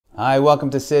Hi, welcome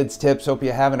to Sid's Tips. Hope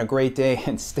you're having a great day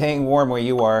and staying warm where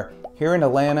you are. Here in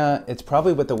Atlanta, it's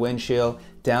probably with the wind chill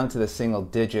down to the single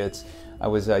digits. I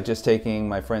was just taking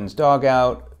my friend's dog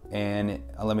out, and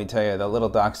let me tell you, the little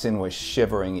dachshund was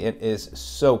shivering. It is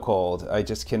so cold. I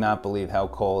just cannot believe how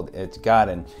cold it's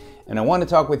gotten. And I want to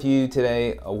talk with you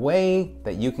today a way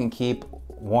that you can keep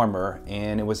warmer.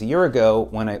 And it was a year ago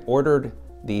when I ordered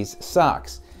these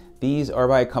socks. These are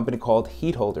by a company called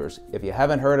Heat Holders. If you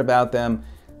haven't heard about them,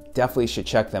 definitely should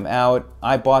check them out.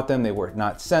 I bought them, they were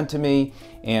not sent to me,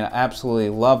 and I absolutely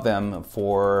love them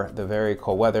for the very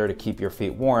cold weather to keep your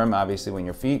feet warm. Obviously, when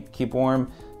your feet keep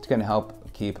warm, it's gonna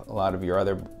help keep a lot of your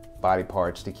other body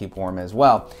parts to keep warm as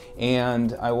well.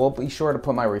 And I will be sure to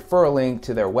put my referral link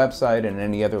to their website and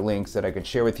any other links that I could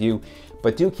share with you.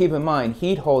 But do keep in mind,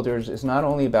 Heat Holders is not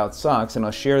only about socks, and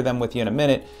I'll share them with you in a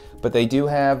minute, but they do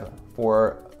have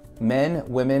for men,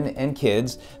 women, and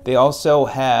kids. They also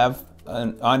have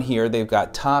on here, they've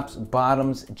got tops,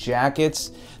 bottoms,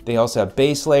 jackets. They also have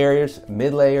base layers,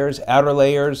 mid layers, outer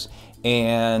layers,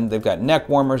 and they've got neck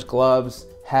warmers, gloves,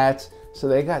 hats. So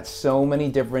they got so many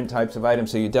different types of items.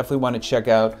 So you definitely want to check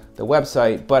out the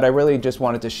website. But I really just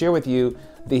wanted to share with you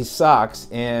these socks.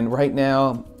 And right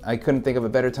now, I couldn't think of a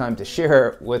better time to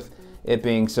share with it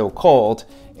being so cold,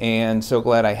 and so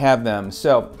glad I have them.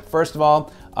 So first of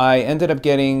all, I ended up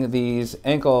getting these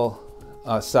ankle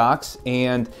socks,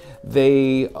 and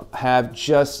they have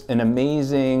just an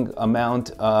amazing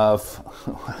amount of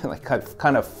like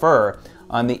kind of fur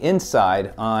on the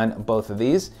inside on both of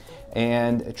these,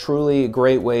 and truly a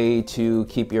great way to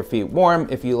keep your feet warm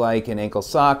if you like an ankle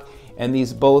sock. And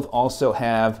these both also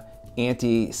have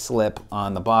anti-slip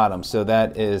on the bottom, so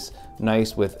that is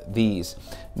nice with these.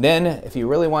 Then if you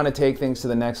really want to take things to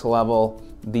the next level,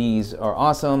 these are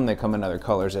awesome. They come in other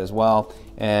colors as well,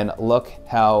 and look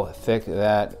how thick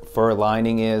that fur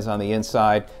lining is on the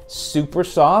inside. Super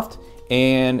soft,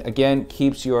 and again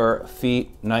keeps your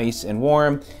feet nice and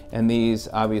warm. And these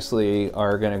obviously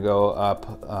are going to go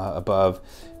up above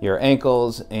your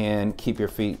ankles and keep your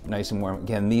feet nice and warm.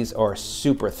 Again, these are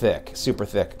super thick, super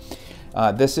thick.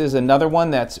 This is another one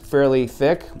that's fairly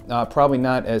thick, probably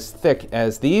not as thick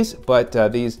as these, but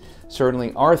these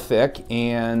certainly are thick.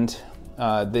 And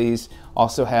these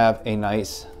also have a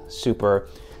nice super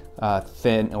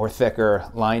thin or thicker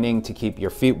lining to keep your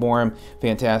feet warm.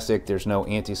 Fantastic. There's no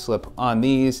anti-slip on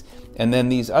these. And then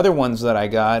these other ones that I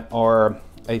got are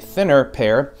a thinner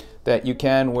pair that you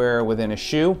can wear within a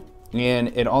shoe, and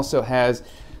it also has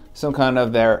some kind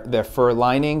of their fur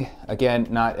lining. Again,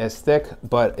 not as thick,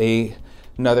 but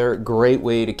another great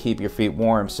way to keep your feet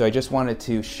warm. So I just wanted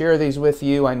to share these with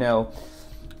you. I know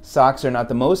socks are not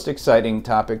the most exciting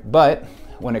topic, but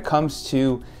when it comes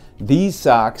to these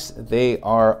socks, they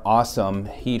are awesome.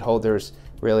 Heat Holders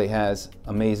really has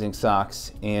amazing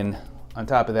socks, and on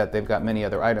top of that, they've got many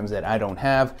other items that I don't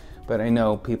have, but I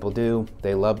know people do.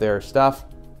 They love their stuff,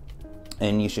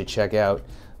 and you should check out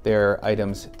their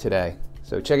items today.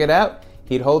 So check it out,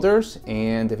 Heat Holders,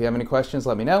 and if you have any questions,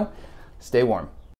 let me know. Stay warm.